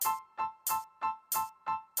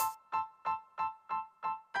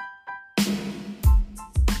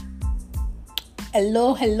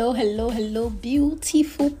Hello, hello, hello, hello,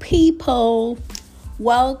 beautiful people.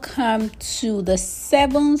 Welcome to the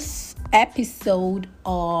 7th episode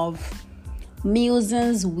of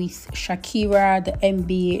Musings with Shakira, the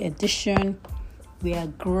MBA Edition. We are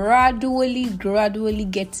gradually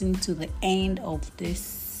getting to the end of this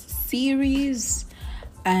series,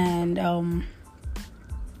 and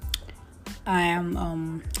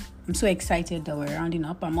I'm so excited that we're rounding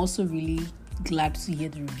up. I'm also really glad to hear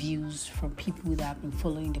the reviews from people that have been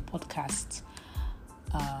following the podcast.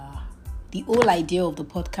 The whole idea of the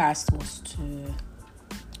podcast was to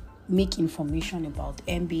make information about the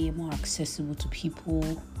MBA more accessible to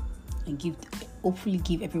people and hopefully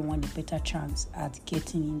give everyone a better chance at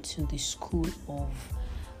getting into the school of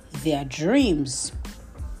their dreams.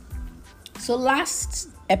 So last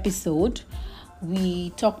episode,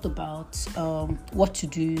 we talked about what to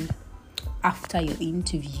do after your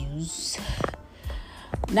interviews.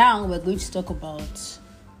 Now we're going to talk about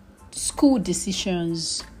school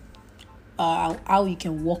decisions, how you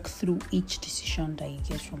can walk through each decision that you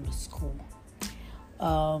get from the school.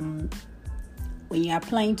 When you're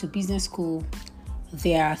applying to business school,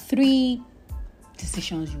 there are 3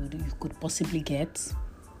 decisions you could possibly get.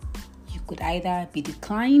 You could either be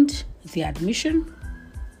declined the admission,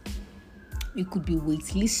 you could be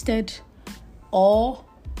waitlisted, or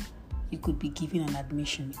you could be given an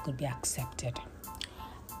admission, you could be accepted.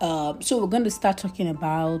 So we're going to start talking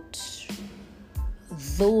about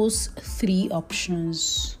those 3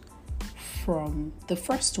 options from the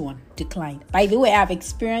first one, declined. By the way, I've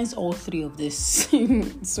experienced all 3 of this.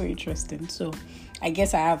 It's so interesting. So I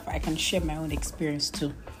guess I can share my own experience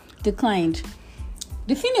too. Declined.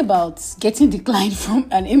 The thing about getting declined from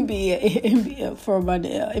an MBA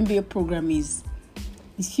program is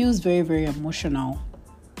it feels very, very emotional.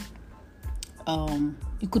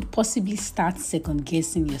 You could possibly start second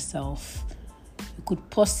guessing yourself. You could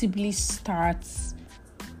possibly start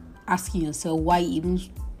asking yourself why you even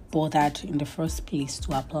bothered in the first place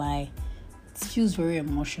to apply. It feels very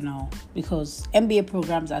emotional because MBA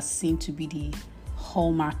programs are seen to be the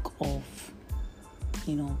hallmark of,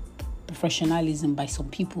 professionalism by some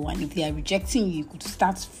people. And if they are rejecting you, you could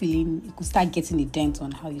start getting a dent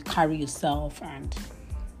on how you carry yourself and,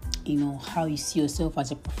 how you see yourself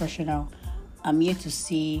as a professional. I'm here to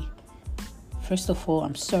say, first of all,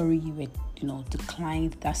 I'm sorry you were,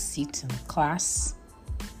 declined that seat in the class.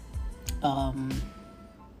 But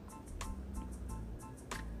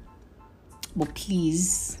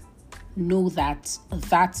please know that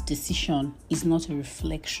decision is not a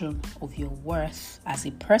reflection of your worth as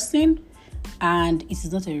a person, and it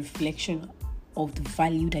is not a reflection of the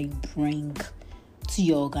value that you bring to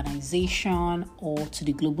your organization or to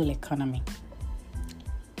the global economy.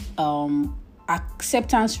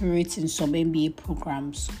 Acceptance rates in some MBA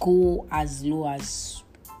programs go as low as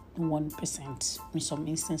 1%, in some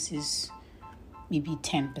instances maybe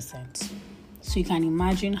 10%. So you can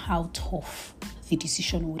imagine how tough the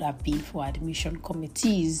decision would have been for admission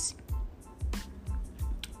committees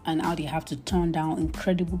and how they have to turn down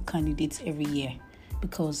incredible candidates every year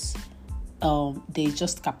because there's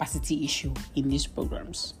just capacity issue in these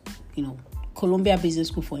programs. Columbia Business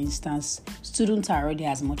School, for instance, students are already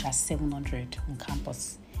as much as 700 on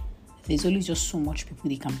campus. There's only just so much people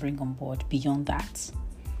they can bring on board beyond that.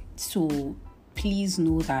 So please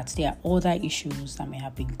know that there are other issues that may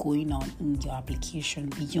have been going on in your application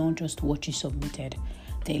beyond just what you submitted.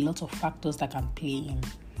 There are a lot of factors that can play in.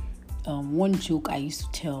 One joke I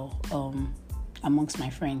used to tell amongst my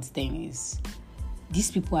friends then is,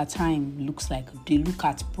 these people at times looks like they look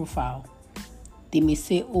at profile. They may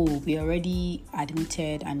say, we already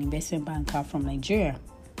admitted an investment banker from Nigeria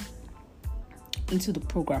into the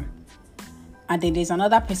program. And then there's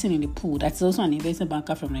another person in the pool that's also an investment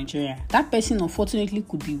banker from Nigeria. That person, unfortunately,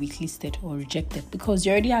 could be waitlisted or rejected because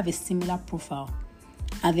they already have a similar profile.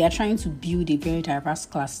 And they are trying to build a very diverse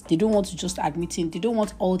class. They don't want to just admit in. They don't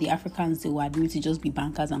want all the Africans they will admit to just be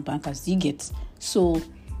bankers and bankers. You get? So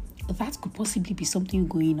that could possibly be something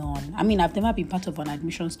going on. I mean, I've never been part of an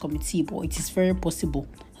admissions committee, but it is very possible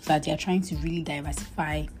that they are trying to really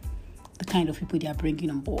diversify the kind of people they are bringing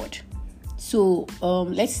on board. So,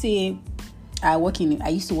 let's say I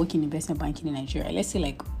used to work in investment banking in Nigeria. Let's say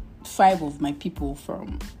like 5 of my people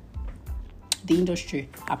from the industry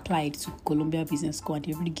applied to Columbia Business School and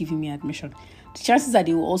they're really giving me admission. The chances that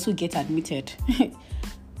they will also get admitted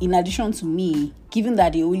in addition to me, given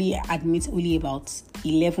that they only admit about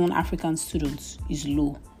 11 African students, is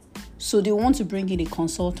low. So they want to bring in a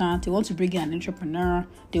consultant, they want to bring in an entrepreneur,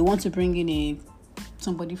 they want to bring in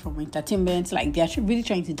somebody from entertainment. Like, they're really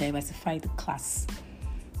trying to diversify the class.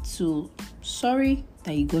 So, sorry,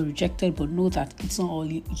 that you got rejected, but know that it's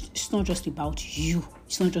not just about you.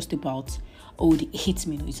 It's not just about, oh, they hate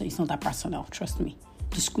me. No, it's not that personal. Trust me.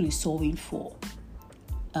 The school is solving for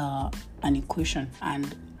an equation,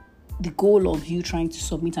 and the goal of you trying to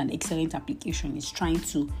submit an excellent application is trying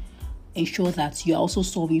to ensure that you're also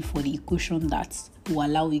solving for the equation that will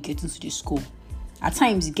allow you get into the school. At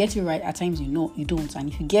times you get it right, at times you don't. And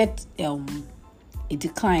if you get a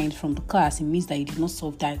decline from the class, it means that you did not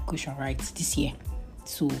solve that equation right this year.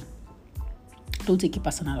 So don't take it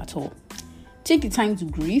personal at all. Take the time to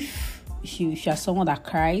grieve. If you are someone that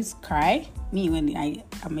cry. Me, when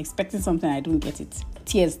I'm expecting something, I don't get it.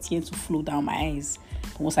 Tears to flow down my eyes.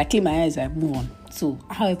 But once I clean my eyes, I move on. So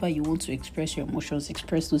however you want to express your emotions,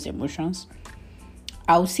 express those emotions.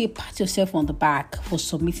 I would say pat yourself on the back for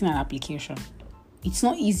submitting an application. It's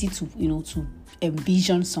not easy to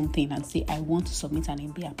envision something and say, I want to submit an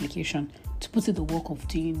MBA application, to put in the work of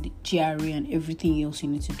doing the GRE and everything else you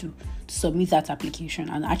need to do to submit that application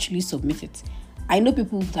and actually submit it. I know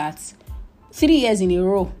people that 3 years in a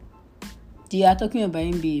row, they are talking about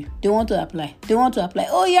MBA. They want to apply.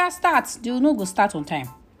 Oh yeah, start. They will not go start on time.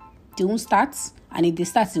 They won't start, and if they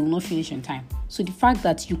start, they will not finish on time. So the fact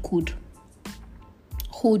that you could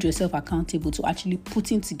hold yourself accountable to actually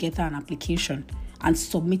putting together an application and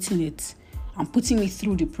submitting it and putting it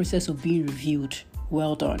through the process of being reviewed,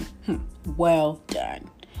 well done. Well done.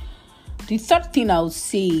 The third thing I would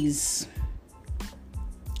say is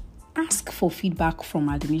ask for feedback from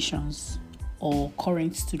admissions or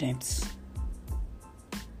current students.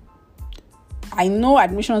 I know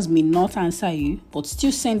admissions may not answer you, but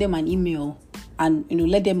still send them an email and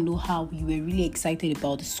let them know how you were really excited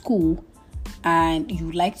about the school and you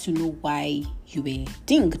would like to know why you were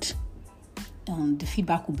dinged. The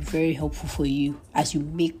feedback will be very helpful for you as you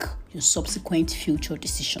make your subsequent future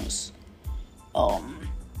decisions.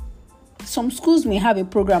 Some schools may have a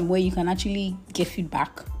program where you can actually get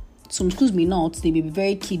feedback. Some schools may not. They may be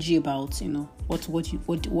very cagey about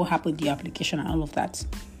what happened in the application and all of that.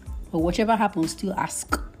 But whatever happens, still ask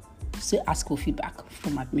for feedback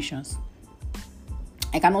from admissions.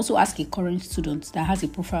 I can also ask a current student that has a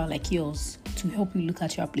profile like yours to help you look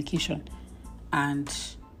at your application and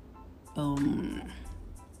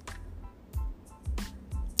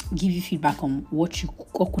give you feedback on what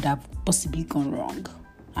could have possibly gone wrong.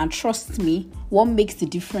 And trust me, what makes the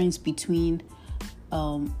difference between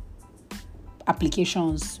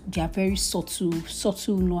applications, they are very subtle,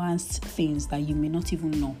 nuanced things that you may not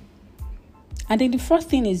even know. And then the first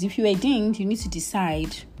thing is, if you are dinged, you need to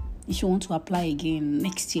decide if you want to apply again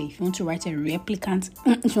next year. If you want to write a reapplicant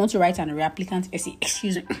essay,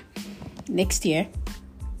 next year,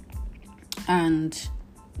 and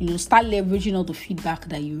start leveraging all the feedback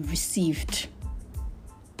that you received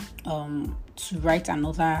to write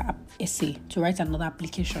another essay, to write another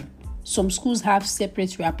application. Some schools have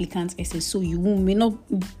separate reapplicant essays, so you may not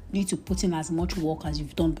need to put in as much work as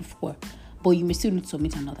you've done before, but you may still need to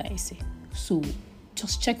submit another essay. So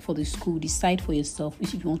just check for the school, decide for yourself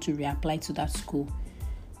if you want to reapply to that school,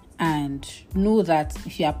 and know that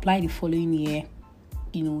if you apply the following year,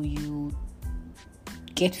 you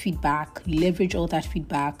get feedback, you leverage all that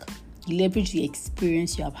feedback, you leverage the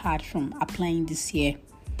experience you have had from applying this year.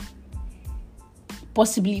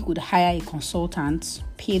 Possibly you could hire a consultant,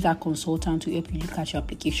 pay that consultant to help you look at your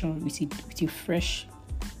application with a fresh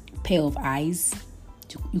pair of eyes.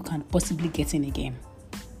 You can possibly get in again.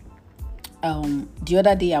 The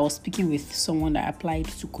other day I was speaking with someone that applied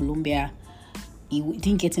to Columbia. He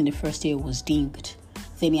didn't get in the first year, was dinged.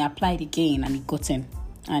 Then he applied again and he got in.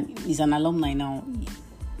 And he's an alumni now.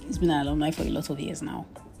 He's been an alumni for a lot of years now.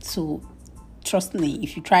 So trust me,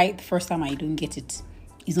 if you try it the first time and you don't get it,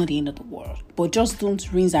 it's not the end of the world. But just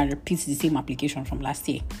don't rinse and repeat the same application from last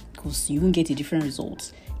year, because you won't get a different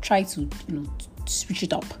result. Try to switch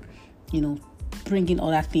it up. Bring in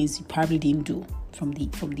other things you probably didn't do from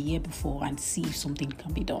the year before and see if something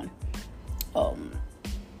can be done.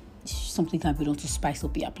 Something can be done to spice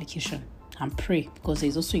up the application, and pray, because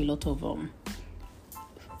there's also a lot of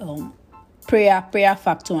prayer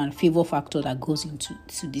factor and favor factor that goes into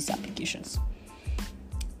these applications.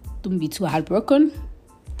 Don't be too heartbroken.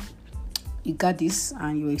 You got this,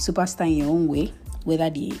 and you're a superstar in your own way, whether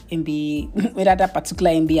that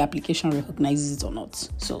particular MBA application recognizes it or not.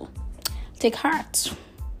 So take heart.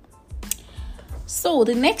 So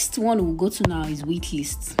the next one we'll go to now is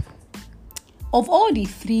waitlist. Of all the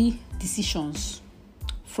 3 decisions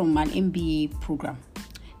from an MBA program,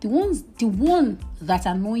 the one that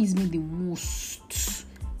annoys me the most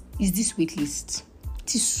is this waitlist.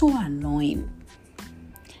 It is so annoying.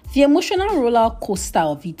 The emotional roller coaster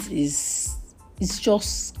of it is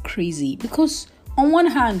just crazy, because on one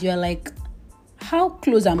hand, you're like, how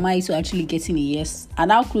close am I to actually getting a yes?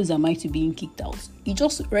 And how close am I to being kicked out? You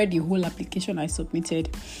just read the whole application I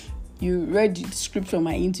submitted. You read the script from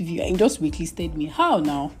my interview and just waitlisted me. How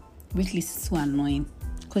now? Waitlist is so annoying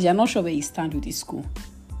because you're not sure where you stand with this school.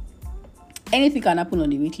 Anything can happen on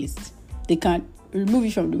the waitlist. They can remove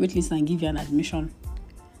you from the waitlist and give you an admission.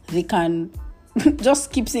 They can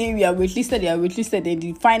just keep saying you are waitlisted. Then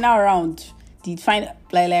the final round,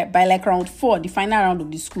 by round 4, the final round of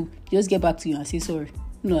the school, they just get back to you and say sorry,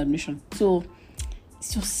 no admission. So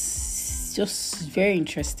it's just very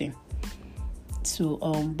interesting. So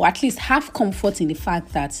but at least have comfort in the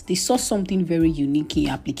fact that they saw something very unique in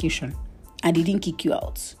your application and they didn't kick you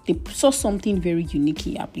out. They saw something very unique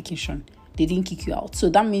in your application. They didn't kick you out. So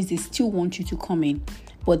that means they still want you to come in.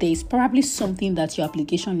 But there is probably something that your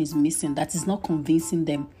application is missing that is not convincing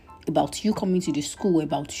them about you coming to the school,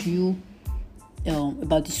 about you,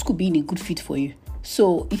 about the school being a good fit for you.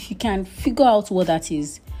 So if you can figure out what that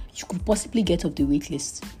is, you could possibly get off the wait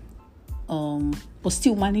list. But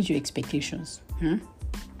still manage your expectations.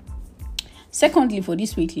 Secondly, for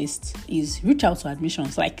this waitlist is reach out to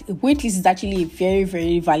admissions. Like a waitlist is actually a very,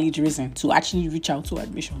 very valid reason to actually reach out to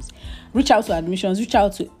admissions. Reach out to admissions. Reach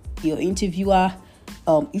out to your interviewer.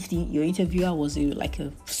 If your interviewer was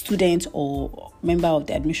a student or member of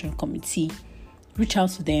the admission committee, reach out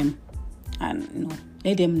to them and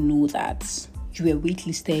let them know that you were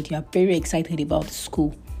waitlisted. You are very excited about the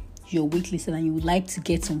school. You're waitlisted and you would like to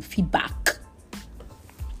get some feedback.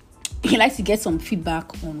 You like to get some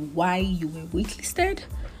feedback on why you were waitlisted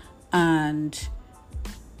and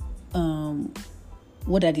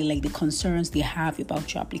what are the concerns they have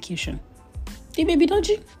about your application. They may be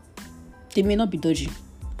dodgy, they may not be dodgy,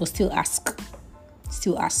 but still ask.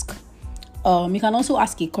 You can also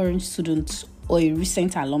ask a current student or a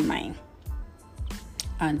recent alumni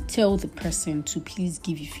and tell the person to please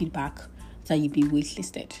give you feedback that you've been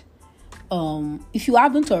waitlisted. If you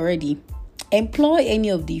haven't already, employ any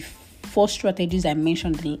of the 4 strategies I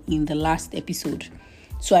mentioned in the last episode.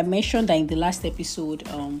 So I mentioned that in the last episode,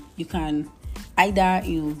 you can either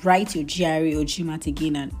write your GRE or GMAT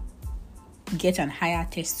again and get an higher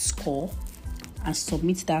test score and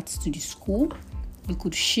submit that to the school. You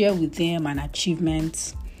could share with them an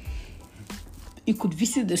achievement. You could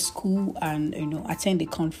visit the school and attend a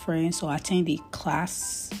conference or attend a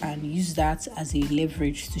class and use that as a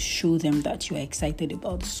leverage to show them that you are excited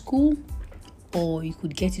about the school. Or you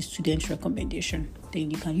could get a student recommendation. Then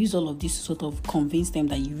you can use all of this to sort of convince them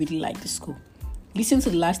that you really like the school. Listen to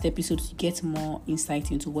the last episode to get more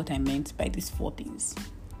insight into what I meant by these 4 things.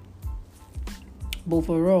 But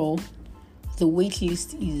overall, the wait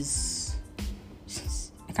list is,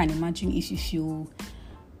 I can imagine if you feel,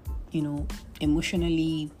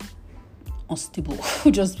 emotionally unstable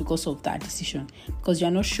just because of that decision, because you're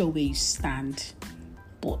not sure where you stand.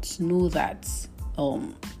 But know that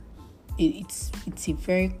it's a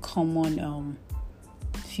very common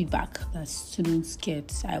feedback that students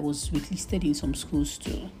get. I was waitlisted in some schools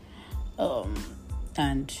too,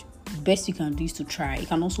 and the best you can do is to try. You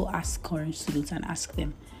can also ask current students and ask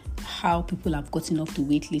them how people have gotten off the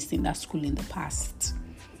wait list in that school in the past.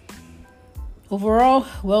 Overall,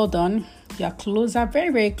 well done. You are closer, very,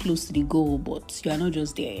 very close to the goal, but you are not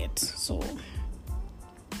just there yet. So,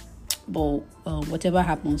 but whatever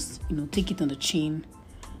happens, take it on the chin.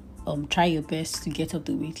 Try your best to get off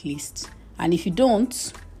the wait list, and if you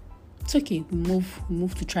don't, it's okay. We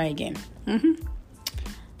move to try again.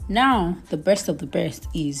 Now, the best of the best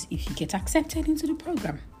is if you get accepted into the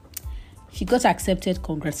program. If you got accepted,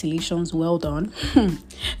 congratulations, well done.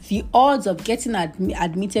 The odds of getting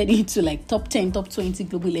admitted into top 10, top 20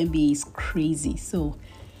 global MBA is crazy. So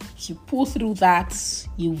if you pull through that,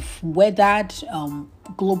 you've weathered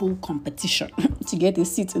global competition to get a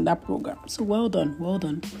seat in that program. So well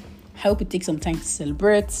done. I hope you take some time to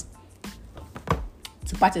celebrate,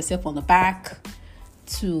 to pat yourself on the back,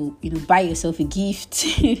 to buy yourself a gift.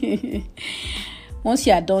 Once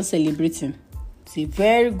you are done celebrating, it's a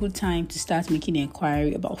very good time to start making an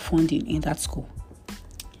inquiry about funding in that school.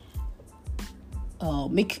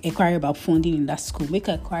 Make inquiry about funding in that school. Make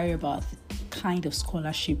an inquiry about the kind of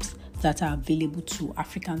scholarships that are available to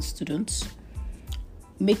African students.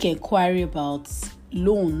 Make an inquiry about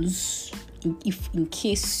loans in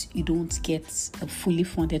case you don't get a fully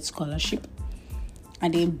funded scholarship.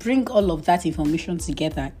 And then bring all of that information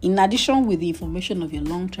together, in addition with the information of your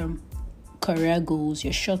long-term career goals,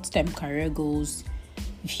 your short-term career goals.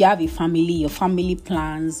 If you have a family, your family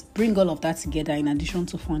plans, bring all of that together in addition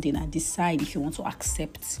to funding and decide if you want to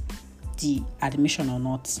accept the admission or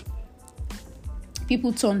not.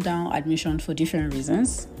 People turn down admission for different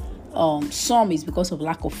reasons. Some is because of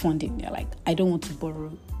lack of funding. They're like, I don't want to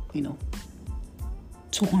borrow,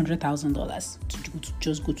 $200,000 to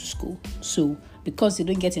just go to school. So because they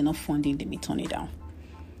don't get enough funding, they may turn it down.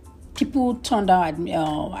 People turn down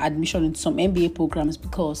admission in some MBA programs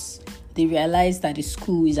because they realize that the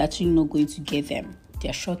school is actually not going to get them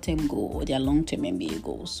their short-term goal or their long-term MBA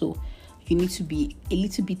goal. So you need to be a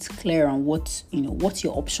little bit clear on what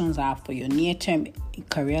your options are for your near-term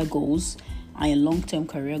career goals and your long-term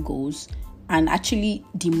career goals, and actually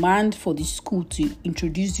demand for the school to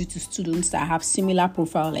introduce you to students that have similar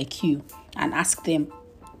profile like you and ask them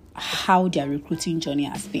how their recruiting journey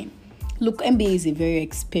has been. Look, MBA is a very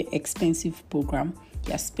expensive program.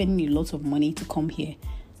 You are spending a lot of money to come here.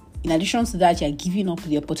 In addition to that, you are giving up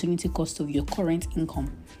the opportunity cost of your current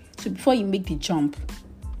income. So before you make the jump,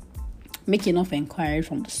 make enough inquiry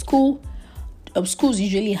from the school. Schools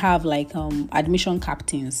usually have admission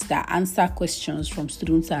captains that answer questions from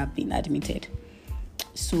students that have been admitted.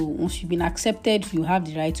 So once you've been accepted, you have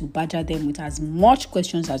the right to badger them with as much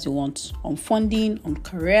questions as you want on funding, on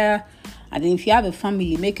career. And then if you have a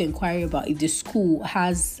family, make inquiry about if the school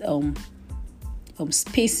has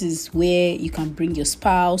spaces where you can bring your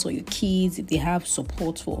spouse or your kids, if they have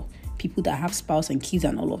support for people that have spouse and kids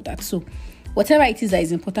and all of that. So whatever it is that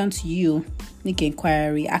is important to you, make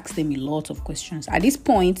inquiry, ask them a lot of questions. At this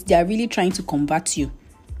point, they are really trying to convert you.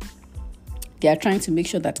 They are trying to make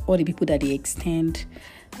sure that all the people that they extend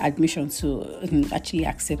admission to actually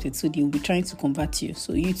accept it. So they will be trying to convert you.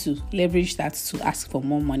 So you to leverage that to ask for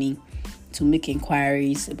more money, to make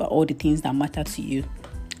inquiries about all the things that matter to you,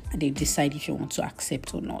 and then decide if you want to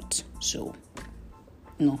accept or not. So,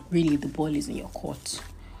 really the ball is in your court.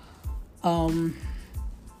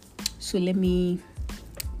 So let me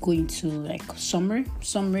go into summary.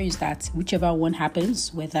 Summary is that whichever one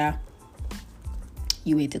happens, whether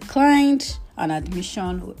you were declined an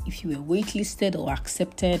admission, or if you were waitlisted or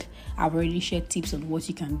accepted, I've already shared tips on what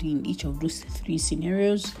you can do in each of those 3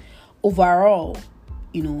 scenarios. Overall,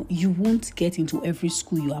 you won't get into every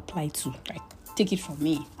school you apply to. Take it from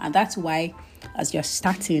me. And that's why as you're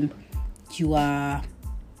starting, you are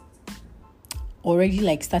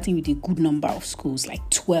already starting with a good number of schools,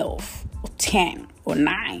 12 or 10 or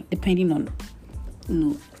 9, depending on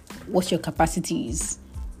what your capacity is.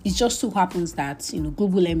 It just so happens that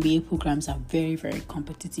global MBA programs are very, very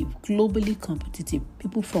competitive, globally competitive.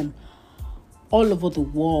 People from all over the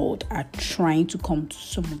world are trying to come to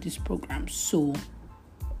some of these programs. So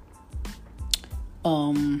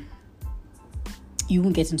you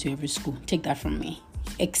won't get into every school. Take that from me.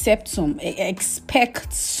 Expect some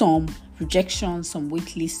rejections, some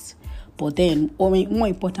wait lists, but then, or more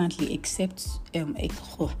importantly, expect to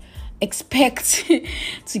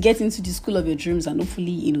get into the school of your dreams, and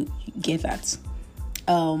hopefully, get that.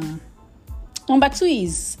 Number 2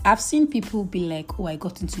 is, I've seen people be like, I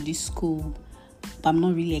got into this school, but I'm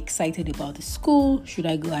not really excited about the school. Should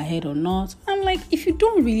I go ahead or not? I'm like, if you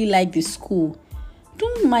don't really like the school,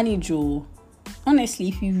 don't manage. Honestly,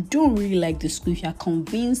 if you don't really like the school, if you're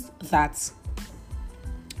convinced that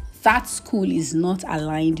that school is not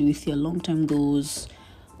aligned with your long-term goals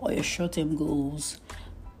or your short-term goals,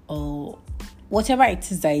 or whatever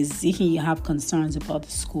it is that is making you have concerns about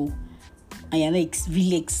the school, and you're not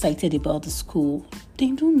really excited about the school,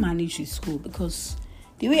 then don't manage the school, because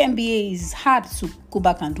the way MBA is hard to go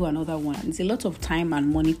back and do another one. It's a lot of time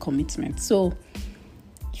and money commitment. So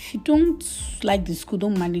if you don't like the school,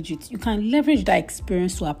 don't manage it. You can leverage that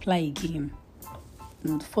experience to apply again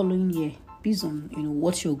the following year based on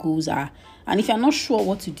what your goals are. And if you're not sure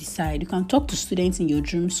what to decide, you can talk to students in your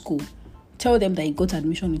dream school. Tell them that you got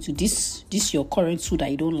admission into this your current school that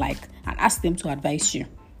you don't like, and ask them to advise you.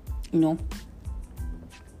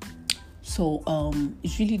 So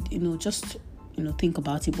it's really just think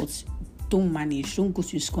about it, but don't manage. Don't go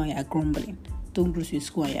to school and you're grumbling. Don't go to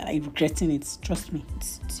school and you're regretting it. Trust me,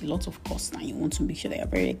 it's a lot of cost, and you want to make sure that you're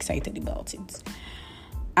very excited about it.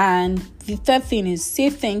 And the third thing is, say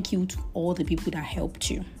thank you to all the people that helped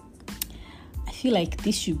you. I feel like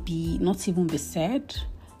this should be not even be said,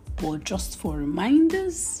 but just for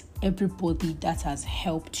reminders, everybody that has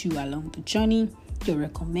helped you along the journey, your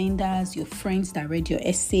recommenders, your friends that read your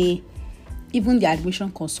essay, even the admission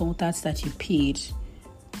consultants that you paid,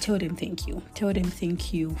 tell them thank you. Tell them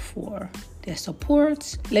thank you for their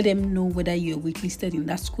support. Let them know whether you're waitlisted in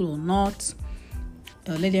that school or not.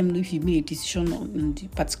 Let them know if you made a decision on the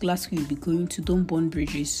particular school you'll be going to. Don't burn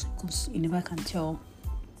bridges, because you never can tell.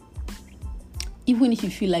 Even if you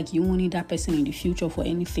feel like you won't need that person in the future for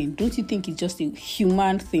anything, don't you think it's just a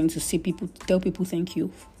human thing to tell people thank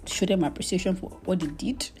you, show them appreciation for what they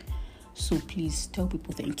did? So please tell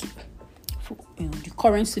people thank you. for the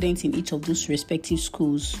current students in each of those respective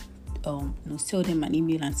schools, send them an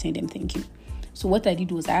email and send them thank you. So what I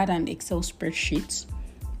did was I had an Excel spreadsheet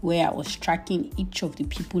where I was tracking each of the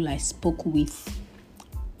people I spoke with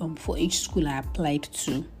for each school I applied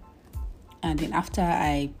to. And then after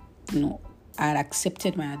I had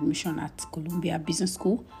accepted my admission at Columbia Business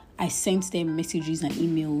School, I sent them messages and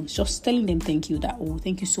emails just telling them thank you, that,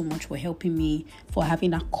 thank you so much for helping me, for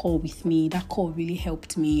having that call with me. That call really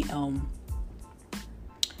helped me,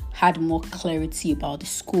 had more clarity about the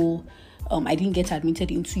school. I didn't get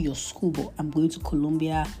admitted into your school, but I'm going to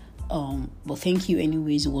Columbia. But thank you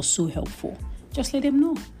anyways. It was so helpful. Just let them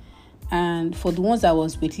know. And for the ones that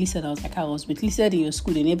was waitlisted, I was waitlisted in your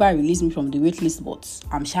school. They never released me from the waitlist, but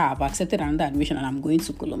I'm sure I've accepted another admission and I'm going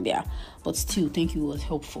to Columbia. But still, thank you was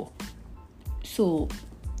helpful. So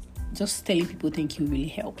just telling people thank you really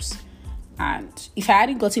helps. And if I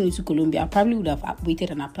hadn't gotten into Columbia, I probably would have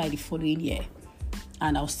waited and applied the following year.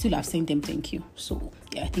 And I'll still have sent them thank you. So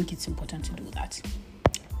yeah, I think it's important to do that.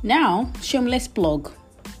 Now, shameless plug.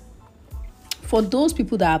 For those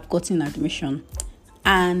people that have gotten admission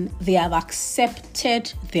and they have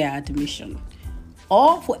accepted their admission,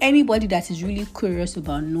 or for anybody that is really curious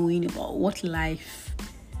about knowing about what life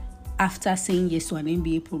after saying yes to an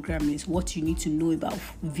MBA program is, what you need to know about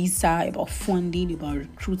visa, about funding, about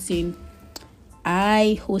recruiting,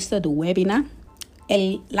 I hosted a webinar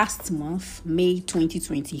last month, May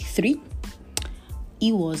 2023.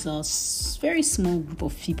 It was a very small group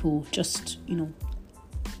of people, just,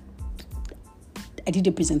 I did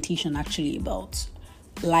a presentation actually about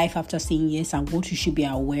life after saying yes and what you should be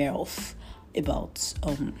aware of about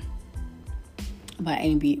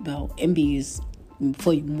MBAs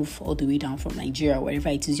before you move all the way down from Nigeria, wherever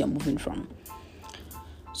it is you're moving from.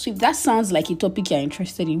 So if that sounds like a topic you're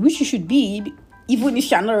interested in, which you should be, even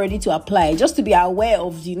if you're not ready to apply, just to be aware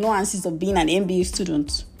of the nuances of being an MBA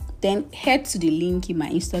student, then head to the link in my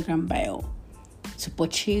Instagram bio to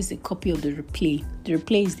purchase a copy of the replay. The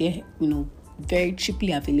replay is there, very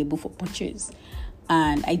cheaply available for purchase.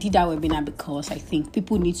 And I did that webinar because I think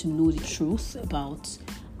people need to know the truth about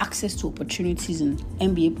access to opportunities in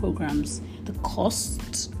MBA programs, the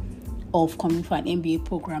cost of coming for an MBA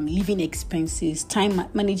program, living expenses,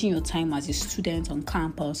 managing your time as a student on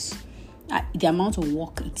campus, the amount of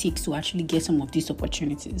work it takes to actually get some of these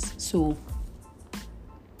opportunities. So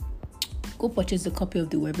go purchase a copy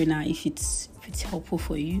of the webinar if it's helpful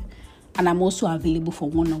for you. And I'm also available for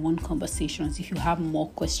one-on-one conversations if you have more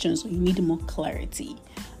questions or you need more clarity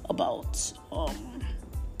about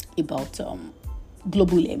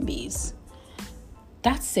global MBAs.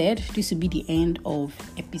 That said, this will be the end of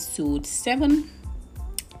episode 7.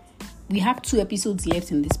 We have 2 episodes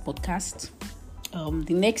left in this podcast.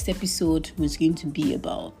 The next episode was going to be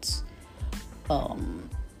about an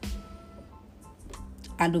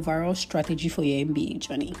overall strategy for your MBA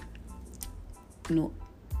journey.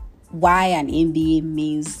 Why an MBA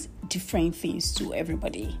means different things to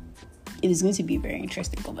everybody. It is going to be a very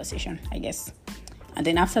interesting conversation, I guess. And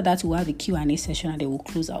then after that, we'll have a Q&A session and then we'll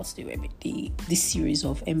close out this series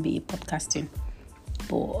of MBA podcasting.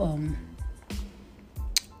 But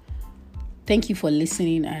thank you for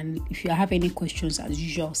listening. And if you have any questions, as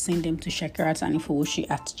usual, send them to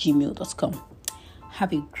shakiratanifowoshi@gmail.com.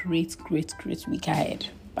 Have a great, great, great week ahead.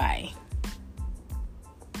 Bye.